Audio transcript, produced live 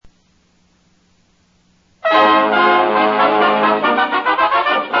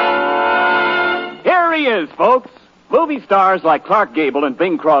is, folks. Movie stars like Clark Gable and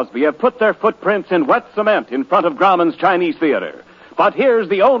Bing Crosby have put their footprints in wet cement in front of Grauman's Chinese Theater. But here's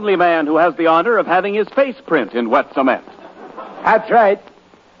the only man who has the honor of having his face print in wet cement. That's right.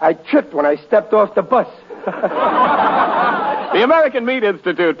 I tripped when I stepped off the bus. The American Meat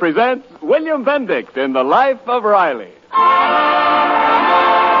Institute presents William Bendict in The Life of Riley.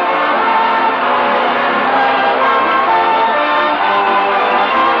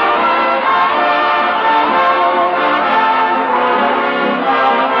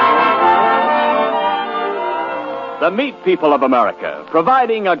 The meat people of America,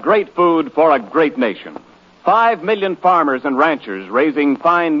 providing a great food for a great nation. 5 million farmers and ranchers raising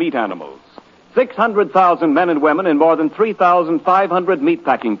fine meat animals. 600,000 men and women in more than 3,500 meat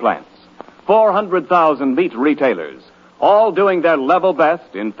packing plants. 400,000 meat retailers, all doing their level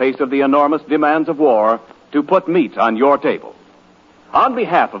best in face of the enormous demands of war to put meat on your table. On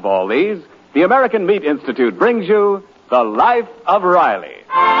behalf of all these, the American Meat Institute brings you The Life of Riley.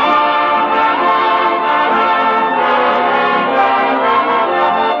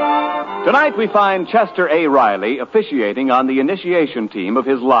 Tonight we find Chester A. Riley officiating on the initiation team of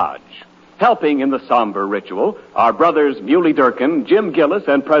his lodge. Helping in the somber ritual are brothers Muley Durkin, Jim Gillis,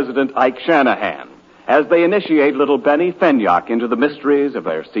 and President Ike Shanahan as they initiate little Benny Fenyock into the mysteries of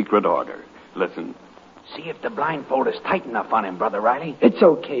their secret order. Listen. See if the blindfold is tight enough on him, Brother Riley. It's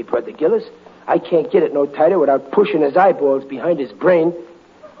okay, Brother Gillis. I can't get it no tighter without pushing his eyeballs behind his brain.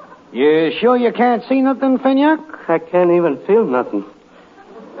 You sure you can't see nothing, Fenyock? I can't even feel nothing.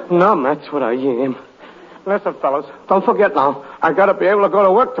 Numb, that's what I am. Listen, fellas, don't forget now. I gotta be able to go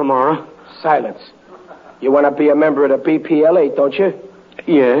to work tomorrow. Silence. You want to be a member of the BPLA, don't you?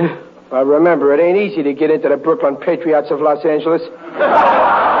 Yeah. Well, remember, it ain't easy to get into the Brooklyn Patriots of Los Angeles.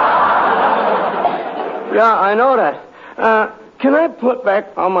 Yeah, I know that. Can I put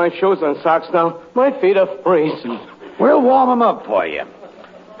back all my shoes and socks now? My feet are freezing. We'll warm them up for you.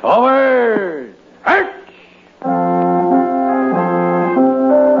 Forward! Arch!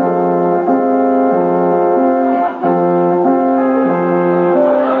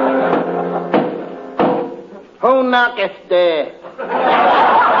 Who knocketh there?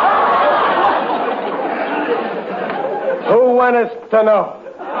 Who wanteth to know?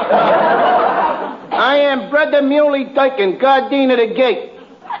 I am Brother Muley Durkin, guardian of the gate.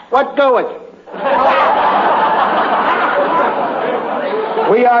 What goeth?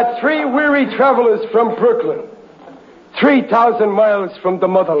 We are 3 weary travelers from Brooklyn. 3,000 miles from the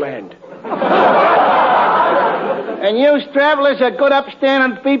motherland. And you travelers are good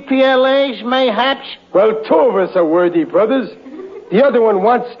upstanding BPLAs, mayhaps? Well, 2 of us are worthy brothers. The other one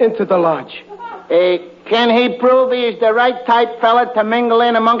wants into the lodge. Can he prove he is the right type fella to mingle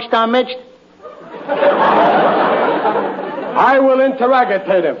in amongst our midst? I will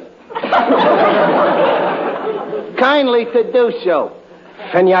interrogate him. Kindly to do so.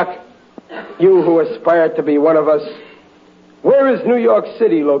 Fenyock, you who aspire to be one of us, where is New York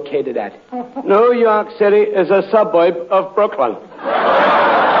City located at? New York City is a suburb of Brooklyn.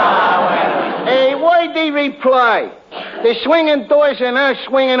 A worthy reply. The swinging doors are now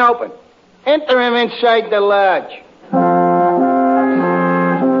swinging open. Enter him inside the lodge.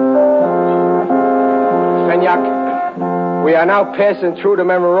 Fenyock, we are now passing through the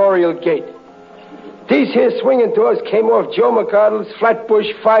Memorial Gate. These here swinging doors came off Joe McArdle's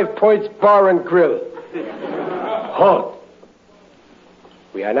Flatbush 5 Points Bar and Grill. Halt.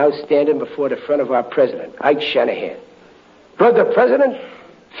 We are now standing before the front of our president, Ike Shanahan. Brother President,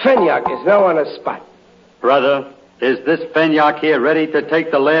 Fenyock is now on the spot. Brother, is this Fenyock here ready to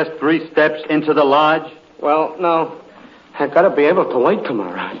take the last 3 steps into the lodge? Well, no. I gotta be able to wait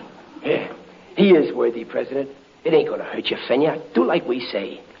tomorrow. Yeah, he is worthy, President. It ain't gonna hurt you, Fenyock. Do like we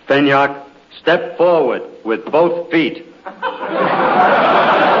say. Fenyock, step forward with both feet. 1,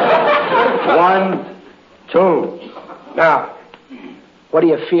 2. Now, what do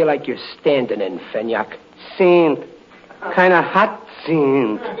you feel like you're standing in, Fenyock? Sand. Kind of hot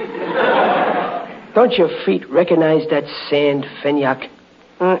sand. Don't your feet recognize that sand, Fenyock?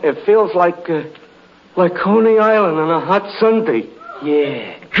 It feels like Coney Island on a hot Sunday.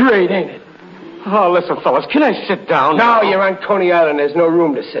 Yeah, great, ain't it? Oh, listen, fellas, can I sit down? No, you're on Coney Island. There's no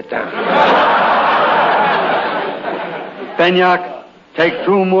room to sit down. Fenyock, take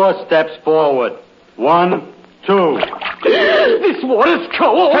 2 more steps forward. 1, 2. This water's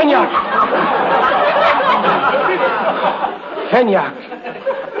cold. Fenyock,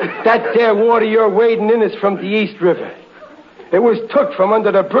 that there water you're wading in is from the East River. It was took from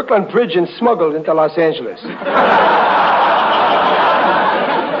under the Brooklyn Bridge and smuggled into Los Angeles.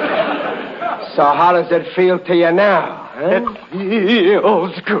 So how does it feel to you now? Huh? It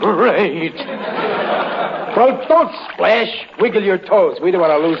feels great. Well, don't splash. Wiggle your toes. We don't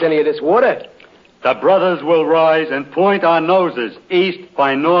want to lose any of this water. The brothers will rise and point our noses east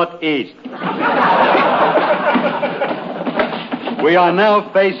by northeast. We are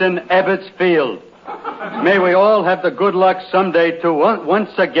now facing Ebbets Field. May we all have the good luck someday to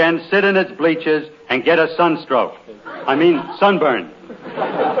once again sit in its bleachers and get a sunburn.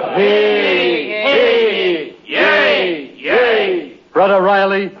 Hey, hey, yay, yay. Brother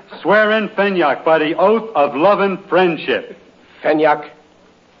Riley, swear in Fenyac by the oath of love and friendship. Fenyac,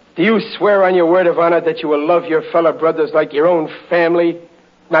 do you swear on your word of honor that you will love your fellow brothers like your own family?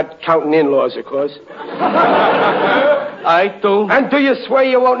 Not counting in-laws, of course. I do. And do you swear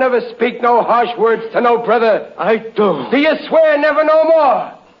you won't never speak no harsh words to no brother? I do. Do you swear never no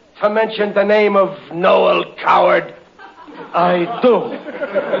more to mention the name of Noel Coward? I do.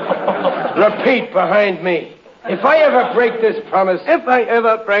 Repeat behind me. If I ever break this promise...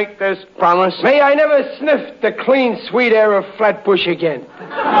 May I never sniff the clean, sweet air of Flatbush again.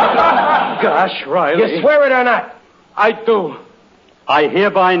 Gosh, Riley. You swear it or not? I do. I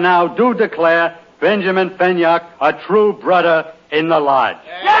hereby now do declare Benjamin Fenyac a true brother in the lodge.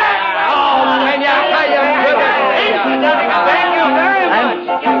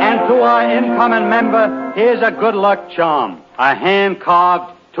 And to our incoming member, here's a good luck charm, a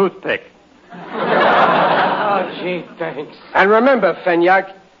hand-carved toothpick. Oh, gee, thanks. And remember,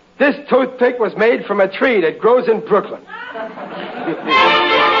 Fenyac, this toothpick was made from a tree that grows in Brooklyn.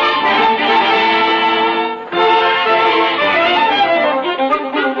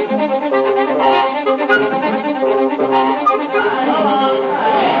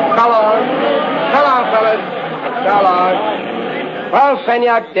 Come on, fellas. Well,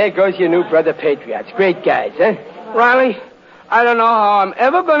 Fenyac, there goes your new brother Patriots. Great guys, eh? Riley, I don't know how I'm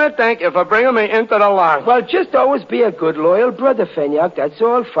ever going to thank you for bringing me into the lodge. Well, just always be a good, loyal brother, Fenyac. That's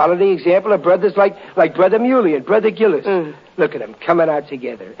all. Follow the example of brothers like Brother Muley and Brother Gillis. Look at them coming out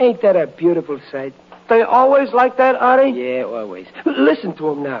together. Ain't that a beautiful sight? They always like that, Artie? Yeah, always. Listen to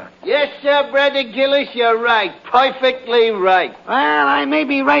them now. Yes, sir, Brother Gillis, you're right. Perfectly right. Well, I may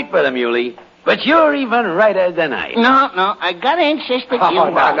be right, Brother Muley, but you're even righter than I am. No, I gotta insist that you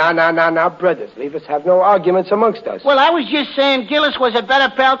are. Now, brothers, leave us have no arguments amongst us. Well, I was just saying Gillis was a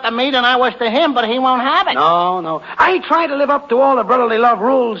better pal to me than I was to him, but he won't have it. No. I try to live up to all the brotherly love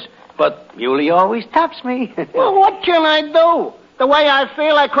rules, but Muley always tops me. Well, what can I do? The way I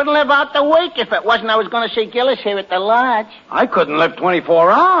feel, I couldn't live out the week if it wasn't I was going to see Gillis here at the lodge. I couldn't live 24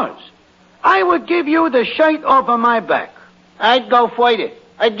 hours. I would give you the shirt off of my back. I'd go fight it.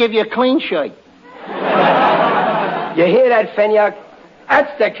 I'd give you a clean shirt. You hear that, Fenyac?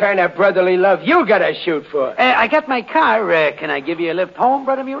 That's the kind of brotherly love you gotta shoot for. I got my car. Can I give you a lift home,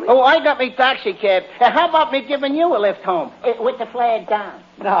 Brother Muley? Oh, I got me taxi cab. How about me giving you a lift home with the flag down?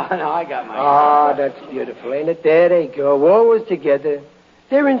 No, I got my Oh, that's beautiful, ain't it? There they go, always together.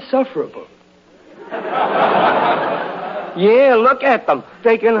 They're insufferable. Yeah, look at them.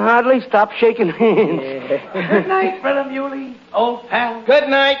 They can hardly stop shaking hands. Yeah. Good night, Brother Muley, old pal. Good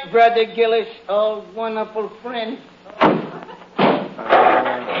night, Brother Gillis, old wonderful friend.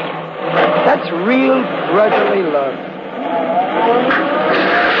 That's real brotherly love.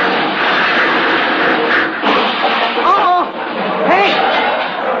 Oh, hey!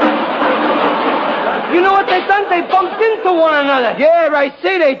 You know what they done? They bumped into one another. Yeah, I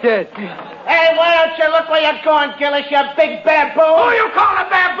see they did. Hey, why don't you look where you're going, Gillis, you big baboon? Who you call a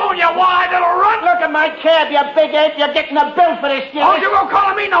baboon, you wide little runt? Look at my cab, you big ape. You're getting a bill for this, Gillis. Oh, you won't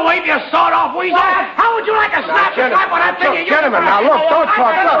call me no ape, you sawed-off weasel. How would you like a snap to slap when I think of you? Gentlemen, now, look, don't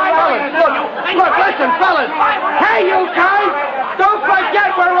talk. Look, listen, fellas. Hey, you guys, don't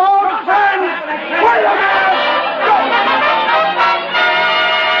forget we're old friends. Wait a minute.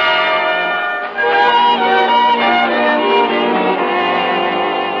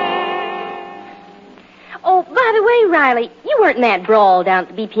 Oh, by the way, Riley, you weren't in that brawl down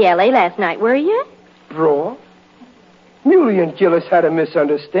at the BPLA last night, were you? Brawl? Muley and Gillis had a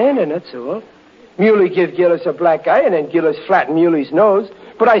misunderstanding, that's all. Muley gave Gillis a black eye, and then Gillis flattened Muley's nose.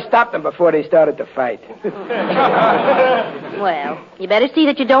 But I stopped them before they started to fight. Well, you better see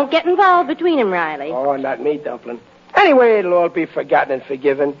that you don't get involved between them, Riley. Oh, not me, Dumpling. Anyway, it'll all be forgotten and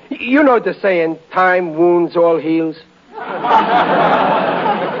forgiven. You know the saying, time wounds all heals.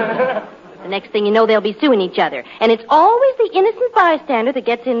 The next thing you know, they'll be suing each other. And it's always the innocent bystander that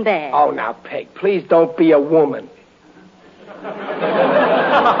gets in bad. Oh, now, Peg, please don't be a woman.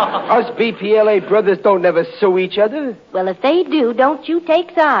 Us BPLA brothers don't never sue each other. Well, if they do, don't you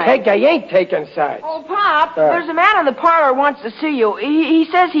take sides. Peg, I ain't taking sides. Oh, Pop, there's a man in the parlor who wants to see you. He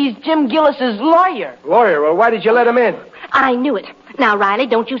says he's Jim Gillis's lawyer. Lawyer? Well, why did you let him in? I knew it. Now, Riley,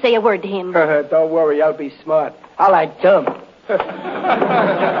 don't you say a word to him. Don't worry, I'll be smart. I'll act dumb.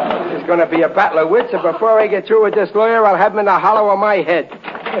 There's going to be a battle of wits, and before I get through with this lawyer, I'll have him in the hollow of my head.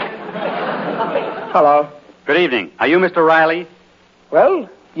 Hello. Good evening. Are you Mr. Riley? Well,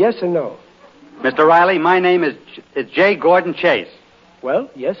 yes and no. Mr. Riley, my name is J. Gordon Chase. Well,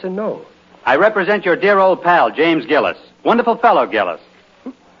 yes and no. I represent your dear old pal, James Gillis. Wonderful fellow, Gillis.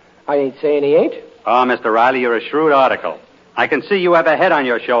 I ain't saying he ain't. Oh, Mr. Riley, you're a shrewd article. I can see you have a head on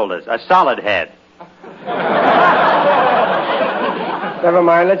your shoulders, a solid head. Never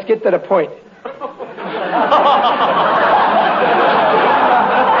mind, let's get to the point.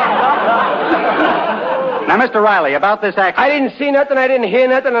 Now, Mr. Riley, about this accident... I didn't see nothing, I didn't hear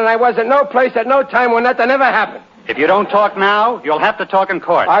nothing, and I was at no place at no time when nothing ever happened. If you don't talk now, you'll have to talk in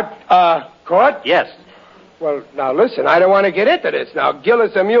court. Court? Yes. Well, now listen, I don't want to get into this. Now,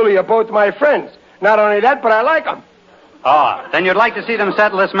 Gillis and Muley are both my friends. Not only that, but I like them. Oh, then you'd like to see them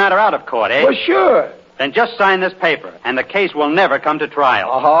settle this matter out of court, eh? Well, sure. Then just sign this paper, and the case will never come to trial.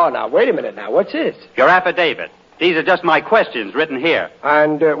 Oh, now, wait a minute now. What's this? Your affidavit. These are just my questions written here.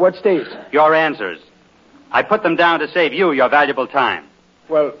 And what's these? Your answers. I put them down to save you your valuable time.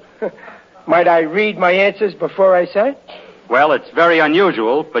 Well, might I read my answers before I sign? Well, it's very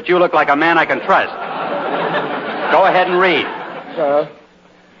unusual, but you look like a man I can trust. Go ahead and read.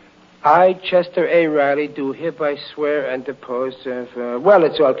 I, Chester A. Riley, do hereby swear and depose... well,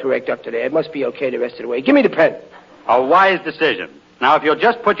 it's all correct up to there. It must be okay the rest of the way. Give me the pen. A wise decision. Now, if you'll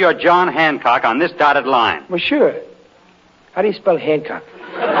just put your John Hancock on this dotted line. Well, sure. How do you spell Hancock?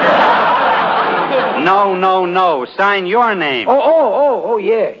 No. Sign your name. Oh,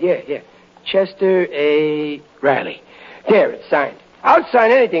 yeah. Chester A. Riley. There, it's signed. I'll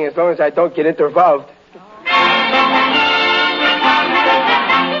sign anything as long as I don't get involved.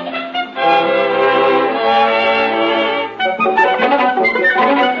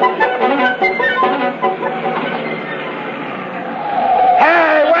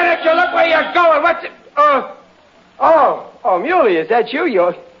 Hey, why don't you look where you're going? What's it? Oh, Muley, is that you?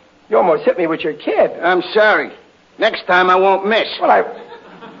 You almost hit me with your kid. I'm sorry. Next time I won't miss.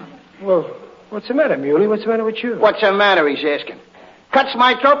 Well, what's the matter, Muley? What's the matter with you? What's the matter, he's asking. Cuts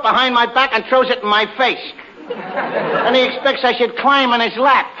my throat behind my back and throws it in my face. And he expects I should climb in his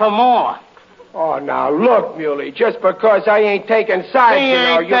lap for more. Oh, now, look, Muley, just because I ain't taking sides, He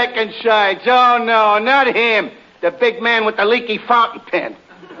ain't taking sides. Oh, no, not him. The big man with the leaky fountain pen.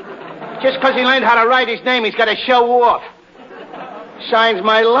 Just because he learned how to write his name, he's got to show off. Signs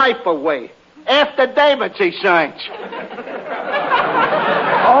my life away. Affidavits he signs.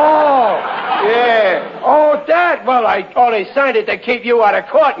 Oh, yeah. Oh, that. Well, I only signed it to keep you out of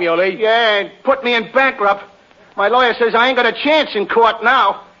court, Muley. Yeah, and put me in bankrupt. My lawyer says I ain't got a chance in court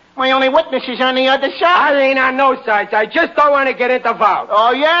now. My only witness is on the other side. I ain't on no sides. I just don't want to get involved.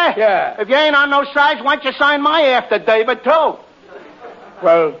 Oh, yeah? Yeah. If you ain't on no sides, why don't you sign my affidavit, too?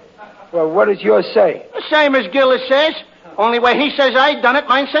 Well, what does yours say? The same as Gillis says. Only way he says I done it,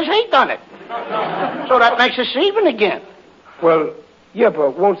 mine says he done it. So that makes us even again. Well, yeah,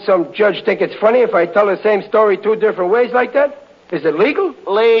 but won't some judge think it's funny if I tell the same story two different ways like that? Is it legal?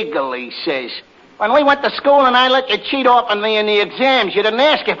 Legal, he says. When we went to school and I let you cheat off on me in the exams, you didn't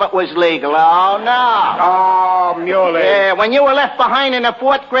ask if it was legal. Oh, no. Oh, Muley. Yeah, when you were left behind in the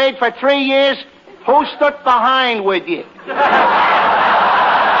 4th grade for 3 years, who stood behind with you?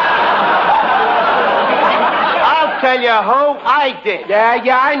 I'll tell you who. I did.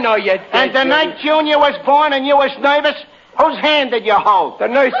 Yeah, I know you did. And the night Junior was born and you was nervous, whose hand did you hold? The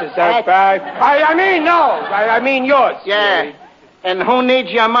nurse's. I mean, no. I mean yours. Yeah. Muley. And who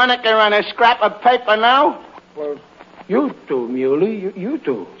needs your moniker on a scrap of paper now? Well, you do, Muley. You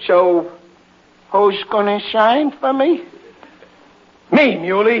do. So, who's gonna sign for me? Me,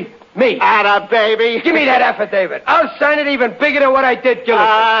 Muley. Me. Atta, baby. Give me that affidavit. I'll sign it even bigger than what I did,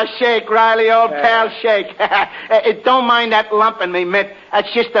 Gillis. Shake, Riley, old pal, shake. Don't mind that lump in me, Mitt.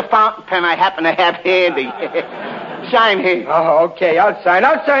 That's just the fountain pen I happen to have handy. Sign here. Oh, okay, I'll sign.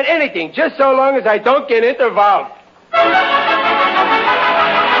 I'll sign anything, just so long as I don't get involved.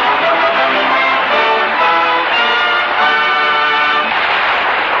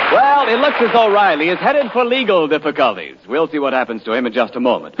 Well, it looks as though Riley is headed for legal difficulties. We'll see what happens to him in just a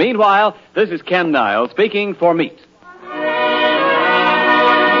moment. Meanwhile, this is Ken Niles speaking for Meat.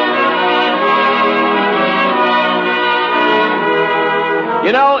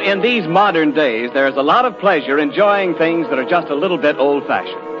 You know, in these modern days, there's a lot of pleasure enjoying things that are just a little bit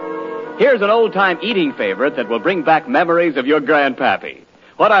old-fashioned. Here's an old-time eating favorite that will bring back memories of your grandpappy.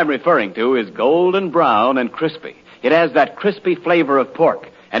 What I'm referring to is golden brown and crispy. It has that crispy flavor of pork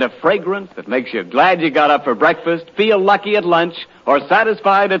and a fragrance that makes you glad you got up for breakfast, feel lucky at lunch, or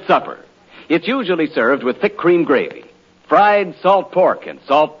satisfied at supper. It's usually served with thick cream gravy, fried salt pork and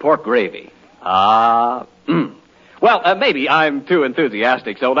salt pork gravy. Well, maybe I'm too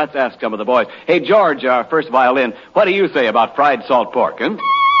enthusiastic, so let's ask some of the boys. Hey, George, our first violin, what do you say about fried salt pork, huh?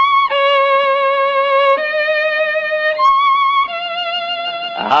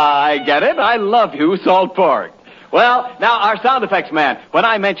 I get it. I love you, salt pork. Well, now, our sound effects man, when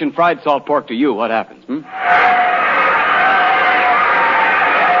I mention fried salt pork to you, what happens, Well,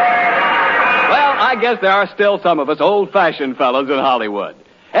 I guess there are still some of us old-fashioned fellows in Hollywood.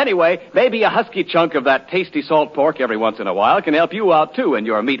 Anyway, maybe a husky chunk of that tasty salt pork every once in a while can help you out, too, in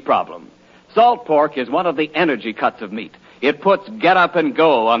your meat problem. Salt pork is one of the energy cuts of meat. It puts get up and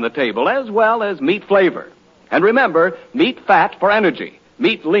go on the table, as well as meat flavor. And remember, meat fat for energy,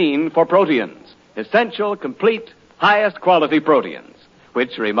 meat lean for proteins. Essential, complete, highest quality proteins.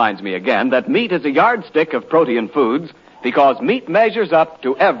 Which reminds me again that meat is a yardstick of protein foods because meat measures up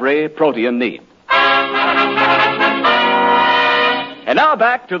to every protein need. And now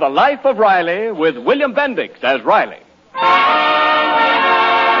back to the life of Riley with William Bendix as Riley.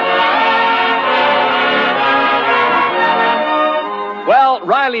 Well,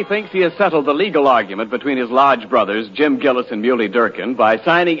 Riley thinks he has settled the legal argument between his lodge brothers, Jim Gillis and Muley Durkin, by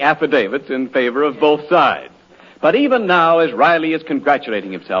signing affidavits in favor of both sides. But even now, as Riley is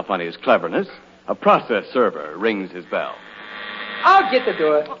congratulating himself on his cleverness, a process server rings his bell. I'll get the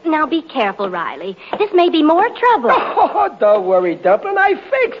door. Now be careful, Riley. This may be more trouble. Oh, don't worry, Dumplin'. I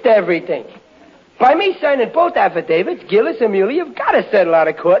fixed everything. By me signing both affidavits, Gillis and Muley have got to settle out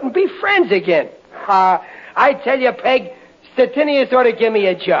of court and be friends again. I tell you, Peg, Stettinius ought to give me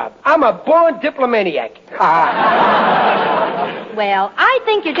a job. I'm a born diplomaniac. Well, I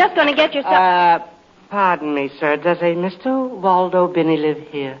think you're just going to get yourself... Pardon me, sir. Does a Mr. Waldo Binney live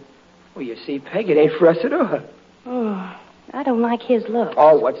here? Well, you see, Peg, it ain't for us at all. Oh, I don't like his look.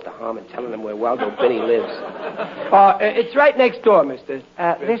 Oh, what's the harm in telling them where Waldo Binney lives? It's right next door, mister.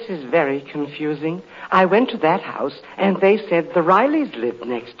 This is very confusing. I went to that house, and they said the Rileys lived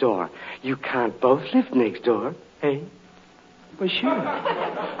next door. You can't both live next door, eh? Well, sure.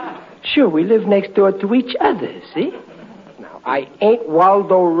 Sure, we live next door to each other, see? Now, I ain't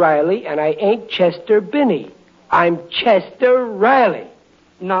Waldo Riley, and I ain't Chester Binney. I'm Chester Riley.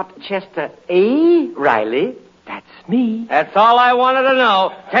 Not Chester A. Riley. That's me. That's all I wanted to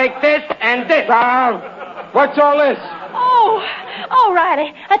know. Take this and this. What's all this? Oh,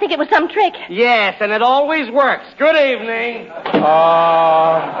 Riley, I think it was some trick. Yes, and it always works. Good evening.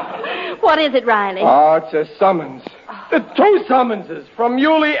 What is it, Riley? Oh, it's a summons. The two summonses from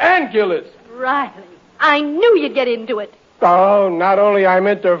Muley and Gillis. Riley, I knew you'd get into it. Oh, not only I'm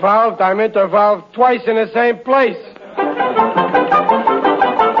intervalved twice in the same place.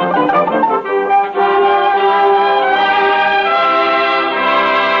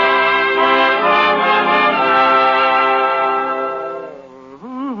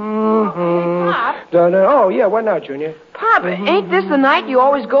 Oh, yeah, what now, Junior? Pop, ain't this the night you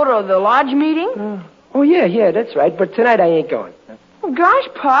always go to the lodge meeting? Oh, yeah, that's right. But tonight I ain't going. Oh, gosh,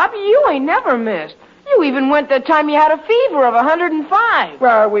 Pop, you ain't never missed. You even went the time you had a fever of 105.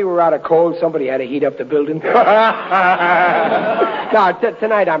 Well, we were out of cold. Somebody had to heat up the building. No,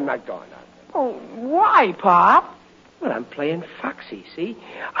 tonight I'm not going. Oh, why, Pop? Well, I'm playing foxy, see?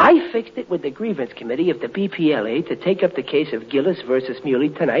 I fixed it with the grievance committee of the BPLA to take up the case of Gillis versus Muley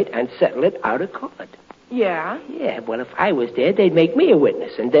tonight and settle it out of court. Yeah? Yeah, well, if I was there, they'd make me a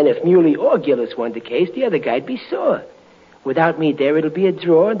witness. And then if Muley or Gillis won the case, the other guy'd be sore. Without me there, it'll be a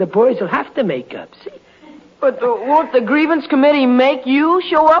draw, and the boys will have to make up, see? But won't the grievance committee make you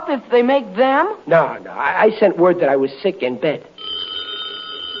show up if they make them? No. I sent word that I was sick in bed.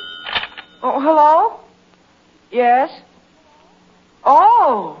 Oh, hello? Yes?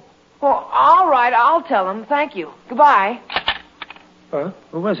 Oh. Well, all right, I'll tell them. Thank you. Goodbye. Huh?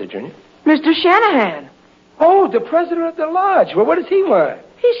 Who was it, Junior? Mr. Shanahan. Oh, the president of the lodge. Well, what does he want?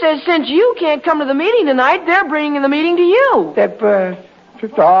 He says since you can't come to the meeting tonight, they're bringing the meeting to you.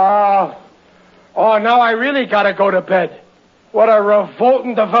 Oh, now I really gotta go to bed. What a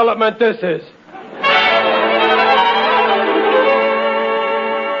revolting development this is.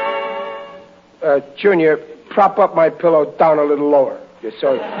 Junior, prop up my pillow down a little lower.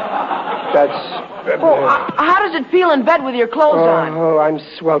 So that's... how does it feel in bed with your clothes on? Oh, I'm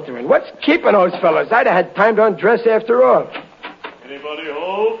sweltering. What's keeping those fellas? I'd have had time to undress after all. Anybody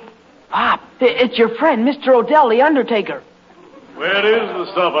home? Pop, it's your friend, Mr. Odell, the undertaker. Where is the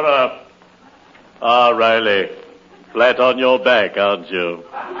supper up? Riley, flat on your back, aren't you?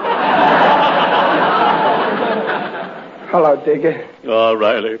 Hello, Digger. Oh,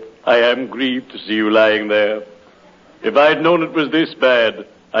 Riley, I am grieved to see you lying there. If I'd known it was this bad,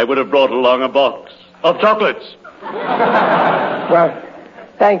 I would have brought along a box of chocolates. Well,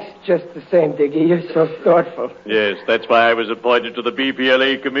 thanks just the same, Digger. You're so thoughtful. Yes, that's why I was appointed to the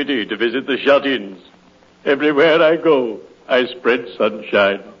BPLA committee to visit the shut-ins. Everywhere I go, I spread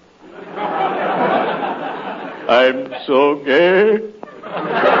sunshine. I'm so gay.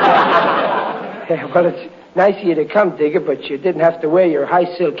 Yeah, well, it's nice of you to come, Digger, but you didn't have to wear your high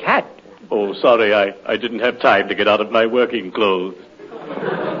silk hat. Oh, sorry, I didn't have time to get out of my working clothes.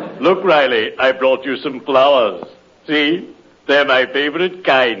 Look, Riley, I brought you some flowers. See? They're my favorite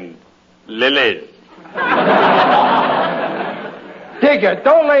kind. Lilies. Digger,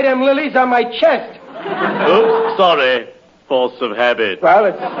 don't lay them lilies on my chest. Oops, sorry. Force of habit. Well,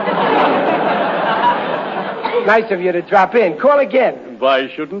 it's nice of you to drop in. Call again. Why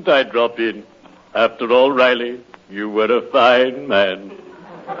shouldn't I drop in? After all, Riley, you were a fine man.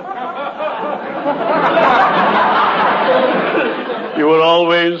 You were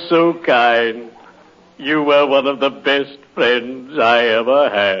always so kind. You were one of the best friends I ever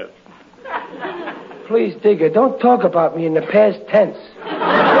had. Please, Digger, don't talk about me in the past tense.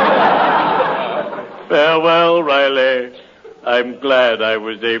 Farewell, Riley. I'm glad I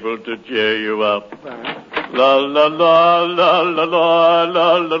was able to cheer you up. La la la la la la la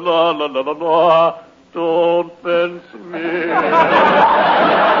la la la la la. Don't fence me.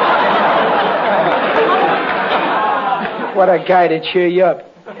 What a guy to cheer you up.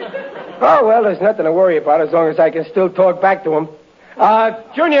 Oh, well, there's nothing to worry about as long as I can still talk back to him.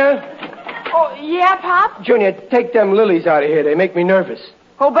 Junior. Oh, yeah, Pop? Junior, take them lilies out of here. They make me nervous.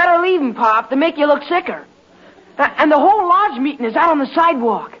 Oh, better leave 'em, Pop. They make you look sicker. And the whole lodge meeting is out on the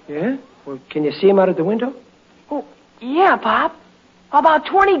sidewalk. Yeah? Well, can you see him out of the window? Oh, yeah, Pop. About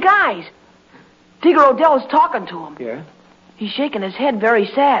 20 guys. Tigger Odell is talking to him. Yeah? He's shaking his head very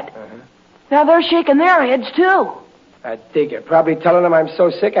sad. Now they're shaking their heads, too. Digger, probably telling him I'm so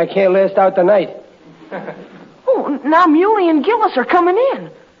sick I can't last out the night. Oh, now Muley and Gillis are coming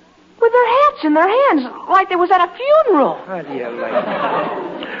in. With their hats in their hands, like they was at a funeral. How do you like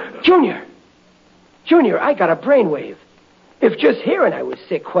it? Junior, I got a brainwave. If just hearing I was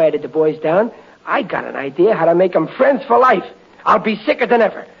sick quieted the boys down, I got an idea how to make them friends for life. I'll be sicker than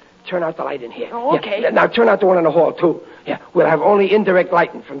ever. Turn out the light in here. Oh, okay. Yeah, now turn out the one in the hall, too. Yeah, we'll have only indirect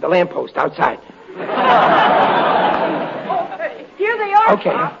lighting from the lamppost outside. Here they are,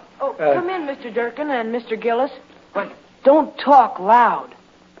 Okay. Pop. Oh, come in, Mr. Durkin and Mr. Gillis. But don't talk loud.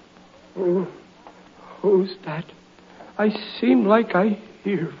 Who's that? I seem like I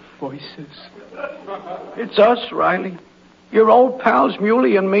hear voices. It's us, Riley. Your old pals,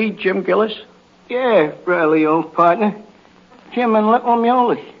 Muley and me, Jim Gillis. Yeah, Riley, old partner. Jim and Little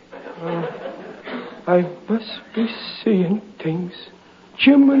Muley. I must be seeing things.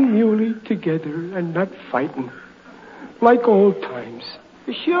 Jim and Muley together and not fighting. Like old times.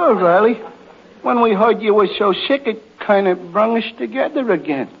 Sure, Riley. When we heard you were so sick, it kind of brung us together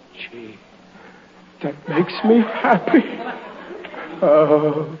again. Gee, that makes me happy.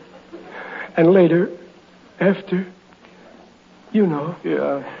 Oh. And later, after, you know.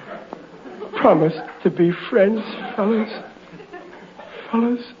 Yeah. Promise to be friends, fellas.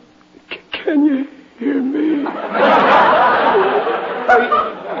 Fellas, can you hear me?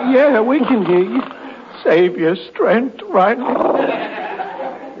 Yeah, we can hear you. Save your strength, Riley.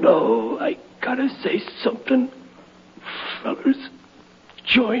 No, I gotta say something. Fellas,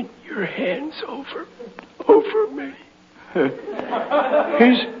 join your hands over me.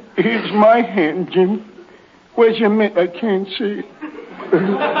 Here's my hand, Jim. Where's your mitt? I can't see.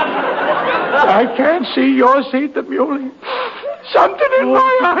 I can't see yours either, Muley. Something in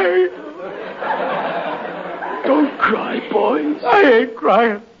my eye. Don't cry, boys. I ain't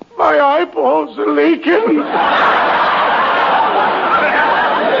crying. My eyeballs are leaking.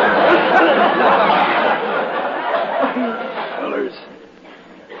 Fellers,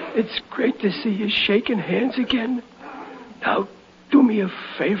 it's great to see you shaking hands again. Now, do me a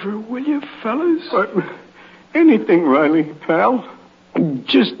favor, will you, fellas? Anything, Riley, pal.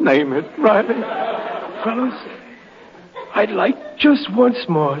 Just name it, Riley. Fellas, I'd like just once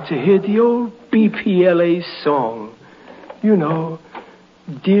more to hear the old BPLA song. You know,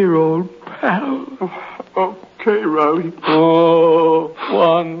 Dear Old Pal. Okay, Riley. Oh,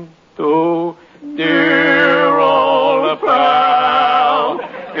 1, 2, dear old pal,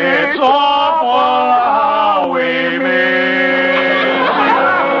 it's awful how we miss you.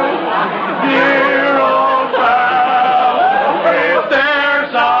 Dear old pal, if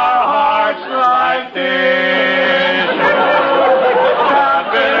there's our hearts like this,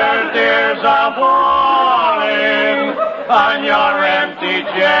 bitter tears are falling on your empty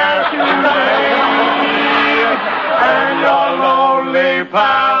chair today, and your lonely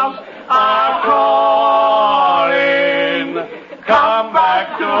pals are calling. Come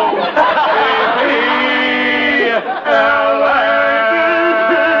back to BPLA.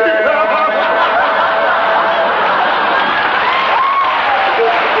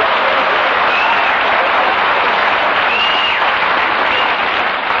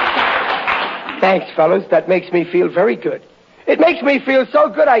 Thanks, fellas. That makes me feel very good. It makes me feel so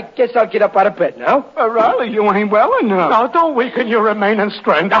good, I guess I'll get up out of bed now. Riley, you ain't well enough. Now, don't weaken your remaining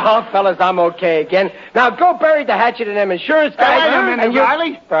strength. Oh, fellas, I'm okay again. Now, go bury the hatchet in them insurance guys. Wait a minute,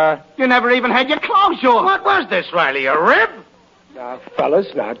 Riley. You never even had your clothes on. What was this, Riley? A rib? Now, fellas,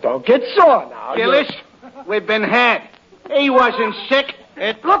 now, don't get sore now. Gillis, we've been had. He wasn't sick.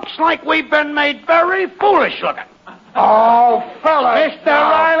 It looks like we've been made very foolish looking. Oh, fellas. Mr.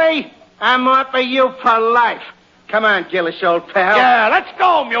 Riley, I'm up for you for life. Come on, Gillis, old pal. Yeah, let's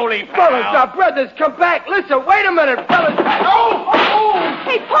go, Muley. Fellas, now, brothers, come back. Listen, wait a minute, fellas. Oh!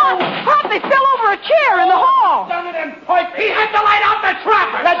 Hey, Pop, they fell over a chair in the hall. Son of them pipes. He had to light out the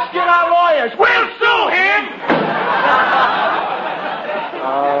trapper. Let's get our lawyers. We'll sue him.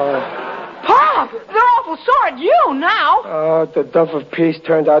 Pop, they're awful sore at you now. Oh, the dove of peace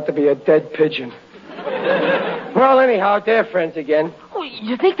turned out to be a dead pigeon. Well, anyhow, they're friends again. Oh,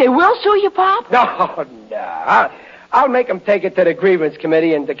 you think they will sue you, Pop? No. I'll make them take it to the grievance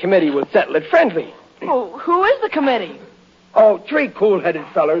committee, and the committee will settle it friendly. Oh, who is the committee? Oh, 3 cool-headed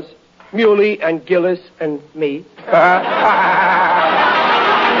fellers. Muley and Gillis and me.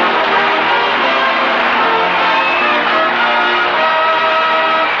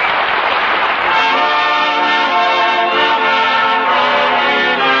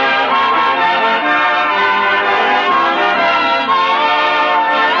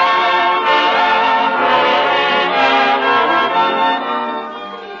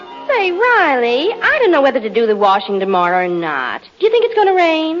 I don't know whether to do the washing tomorrow or not. Do you think it's going to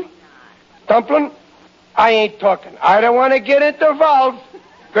rain? Dumplin', I ain't talking. I don't want to get into valves.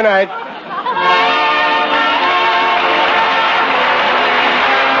 Good night.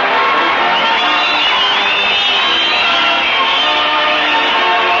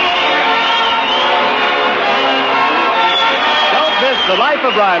 Don't miss The Life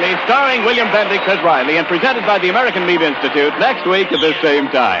of Riley, starring William Bendix as Riley and presented by the American Meat Institute next week at this same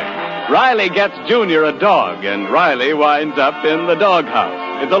time. Riley gets Junior a dog, and Riley winds up in the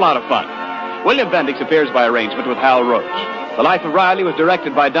doghouse. It's a lot of fun. William Bendix appears by arrangement with Hal Roach. The Life of Riley was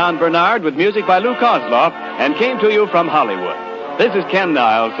directed by Don Bernard with music by Lou Kozloff and came to you from Hollywood. This is Ken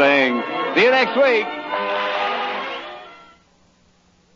Niles saying, see you next week.